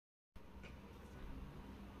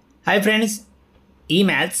Hi friends, E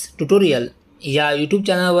maths tutorial या YouTube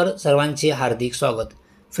चॅनलवर सर्वांचे हार्दिक स्वागत.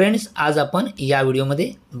 फ्रेंड्स, आज आपण या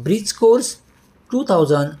व्हिडिओमध्ये bridge course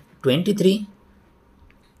 2023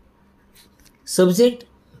 subject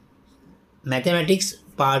mathematics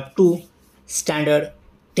part 2 standard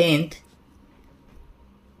 10th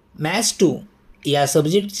maths 2 या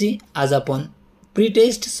सब्जेक्टची आज आपण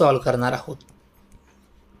प्रीटेस्ट सॉल्व करणार आहोत.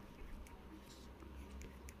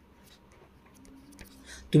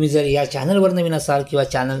 तुम्ही जर या चॅनलवर नवीन असाल किंवा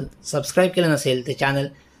चॅनल सबस्क्राईब केलं नसेल तर चॅनल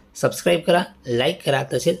सबस्क्राईब करा, लाईक करा,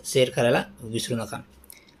 तसेच शेअर करायला विसरू नका.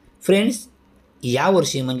 फ्रेंड्स,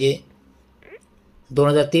 यावर्षी म्हणजे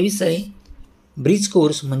 2023 साली ब्रिज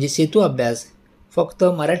कोर्स म्हणजे सेतू अभ्यास फक्त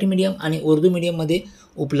मराठी मीडियम आणि उर्दू मीडियममध्ये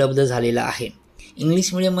उपलब्ध झालेला आहे.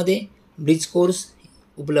 इंग्लिश मीडियममध्ये ब्रिज कोर्स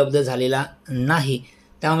उपलब्ध झालेला नाही.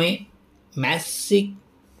 त्यामुळे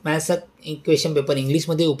मॅथ्सचा क्वेश्चन पेपर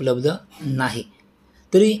इंग्लिशमध्ये उपलब्ध नाही.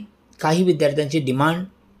 तरी काही विद्यार्थ्यांची डिमांड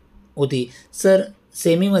होती, सर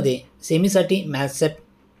सेमीसाठी मॅथ्सच्या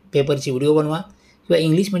पेपरची व्हिडिओ बनवा किंवा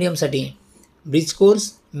इंग्लिश मीडियमसाठी ब्रिज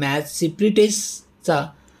कोर्स मॅथ्सची प्रीटेस्टचा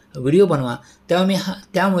व्हिडिओ बनवा.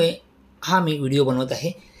 त्यामुळे मी व्हिडिओ बनवत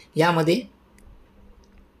आहे. यामध्ये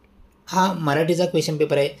हा मराठीचा क्वेश्चन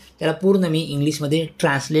पेपर आहे, त्याला पूर्ण मी इंग्लिशमध्ये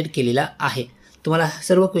ट्रान्सलेट केलेला आहे. तुम्हाला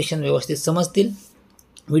सर्व क्वेश्चन व्यवस्थित समजतील.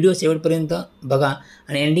 व्हिडिओ शेवटपर्यंत बघा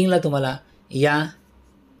आणि एंडिंगला तुम्हाला या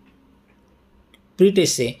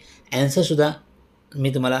प्रीटेस्टचे ॲन्सरसुद्धा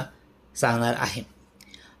मी तुम्हाला सांगणार आहे.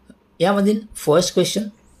 यामधील first question,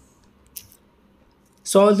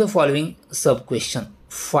 solve the following sub question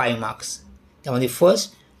 5 marks. त्यामध्ये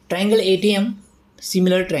first, triangle ATM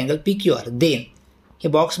similar triangle PQR. Then हे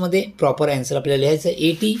बॉक्समध्ये प्रॉपर ॲन्सर आपल्याला लिहायचं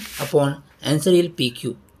आहे. AT अपॉन ॲन्सर येईल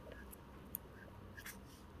PQ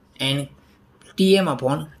and TM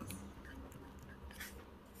upon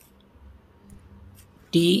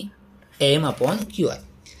TM upon QR.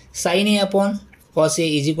 Sin A upon cos A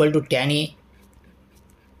is equal to tan A.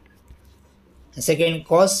 Second,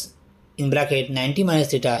 cos in bracket 90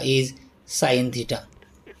 minus theta is sin theta.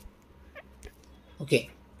 Okay.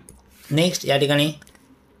 Next, या ठिकाणी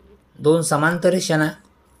दोन समांतर रेषांना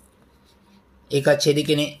एका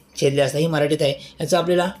छेदिकेने छेदले असता ही मराठीत आहे. याचं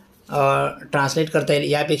आपल्याला ट्रान्सलेट करता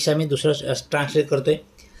येईल. यापेक्षा मी दुसरं ट्रान्सलेट करतोय.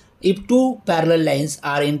 If two parallel lines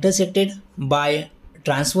R intersected by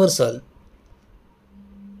transversal,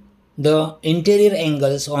 the interior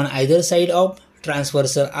angles on either side of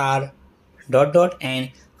transversal are ...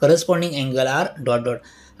 and corresponding angle are ...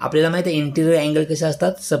 आपल्याला माहिती आहे इंटिरियर अँगल कसे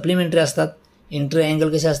असतात, सप्लिमेंटरी असतात. इंटिरियर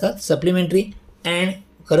अँगल कसे असतात, सप्लिमेंटरी. अँड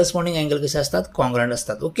करस्पॉन्डिंग अँगल कसे असतात, कॉन्ग्रंट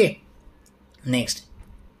असतात. Okay. Next,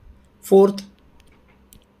 fourth,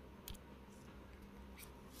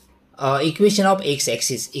 equation of x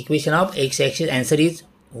axis answer is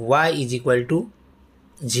y is equal to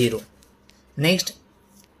 0. Next,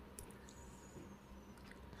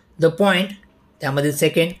 the point, त्यामध्ये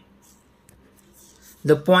second,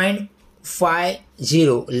 the point phi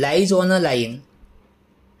 0 lies on a line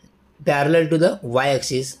parallel to the y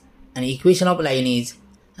axis आणि equation of line is,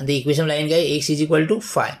 आणि the equation of line काय, x is equal to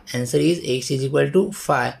phi. Answer is x is equal to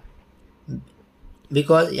phi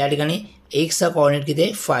because या ठिकाणी एक्सचा coordinate किती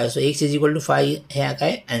आहे, phi. So x is equal to phi हे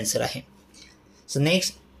काय आन्सर आहे. So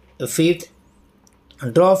next, fifth,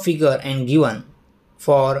 draw figure and given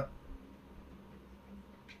for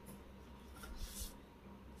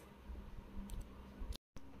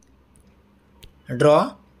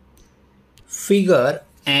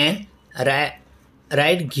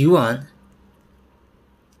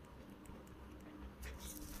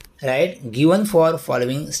write given for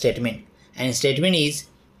following statement, and statement is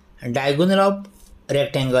diagonal of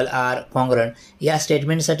rectangle are congruent. या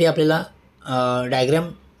स्टेटमेंटसाठी आपल्याला डायग्राम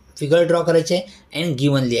फिगर ड्रॉ करायचे आहे and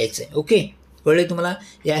given लिहायचं आहे. Okay, कळले तुम्हाला.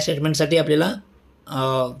 या स्टेटमेंटसाठी आपल्याला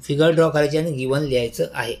फिगर ड्रॉ करायचे आणि गिवन लिहायचं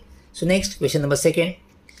आहे. So next, question number second.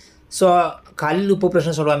 So खालील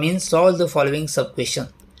उपप्रश्न सोडवा means solve the following sub question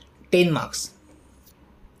 10 marks.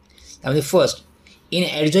 त्यामध्ये first, in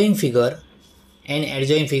ॲडजॉईंग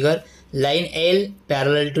figure line L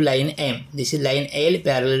parallel to line M. This is line L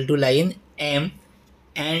parallel to line M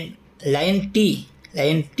and line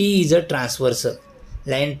T is a transversal.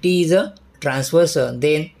 Line T is a transversal.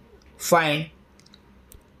 Then find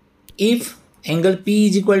if angle P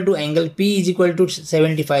is equal to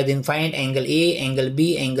 75. Then find angle A, angle B,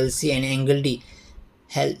 angle C and angle D.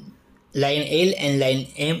 Line L and line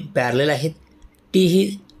M parallel आहेत. T ही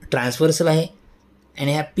transversal आहे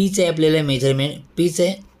आणि ह्या Pचे आपल्याला Pचे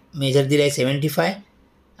major दिलं आहे 75.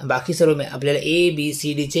 बाकी सर्व आपल्याला A, B,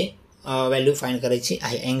 C, Dचे value find करायची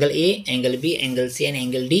आहे. Angle A, angle B, angle C आणि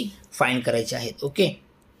अँगल D फाइंड करायचे आहेत. Okay.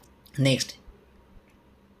 Next,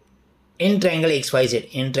 in triangle XYZ,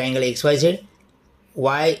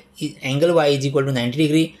 angle Y is equal to 90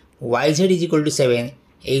 degree, YZ is equal to 7,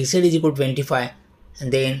 XZ is equal to 25,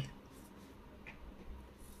 and then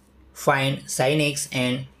find sin X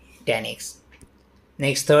and tan X.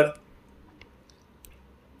 Next, third,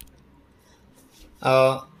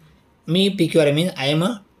 me PQR means I am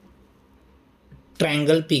a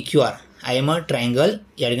triangle PQR. I am a triangle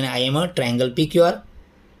PQR.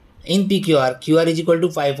 In PQR, QR is equal to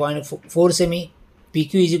 5.4 semi,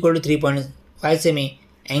 PQ is equal to 3.5 semi,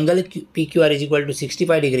 angle PQR is equal to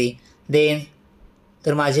 65 degree. Then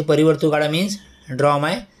तर माझे परिवर्तुळ काढा means draw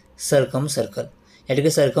माय circum circle. या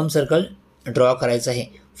ठिकाणी circum circle draw करायचं आहे.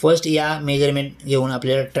 First या measurement घेऊन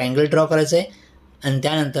आपल्याला ट्रायंगल ड्रॉ करायचं आहे आणि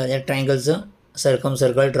त्यानंतर या ट्रायंगलचं सर्कम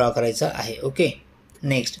सर्कल ड्रॉ करायचं आहे. Okay.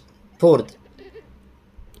 Next, fourth,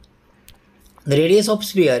 the radius of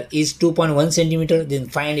sphere is 2.1 centimeter. Then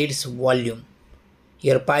find its volume.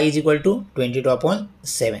 Here pi is equal to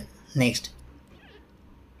 22/7. Next,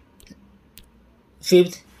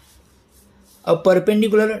 fifth, a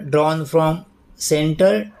perpendicular drawn from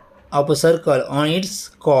center of a circle on its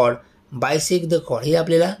chord bisect the chord. हे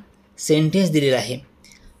आपल्याला sentence दिलेला आहे.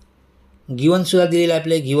 Given सुद्धा दिलेला आहे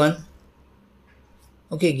आपल्याला given.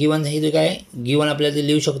 Okay, given हे जो काय गिवन आपल्याला ते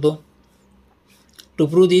लिहू शकतो. To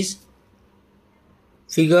prove this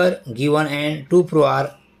figure given and to prove are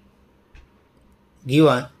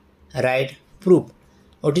given, write proof.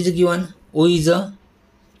 What is given? O is a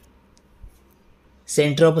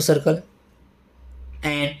center of a circle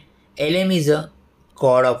and LM is a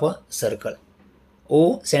chord of a circle. O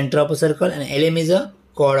center of a circle and LM is a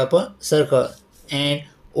chord of a circle, and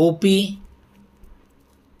OP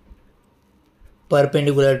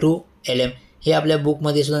perpendicular to LM. हे आपल्या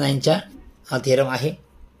बुकमध्ये सुद्धा 9च्या हा theorem आहे.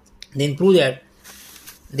 Then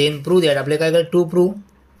prove that आपले काय कर to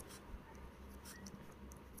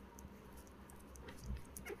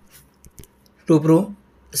prove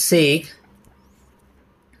sec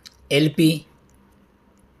LP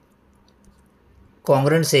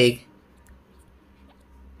congruent sec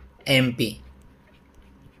MP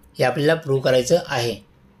हे आपल्याला प्रूव्ह करायचं आहे.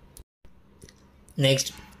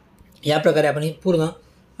 नेक्स्ट, या प्रकारे आपण ही पूर्ण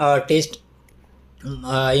टेस्ट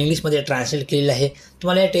इंग्लिशमध्ये ट्रान्सलेट केलेलं आहे.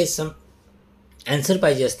 तुम्हाला या टेस्ट ॲन्सर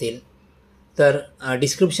पाहिजे असतील तर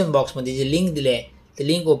डिस्क्रिप्शन बॉक्समध्ये जे लिंक दिले आहे ते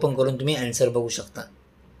लिंक ओपन करून तुम्ही ॲन्सर बघू शकता.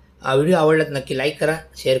 व्हिडिओ आवडला तर नक्की लाईक करा,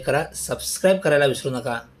 शेअर करा, सबस्क्राईब करायला विसरू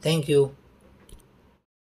नका. थँक्यू.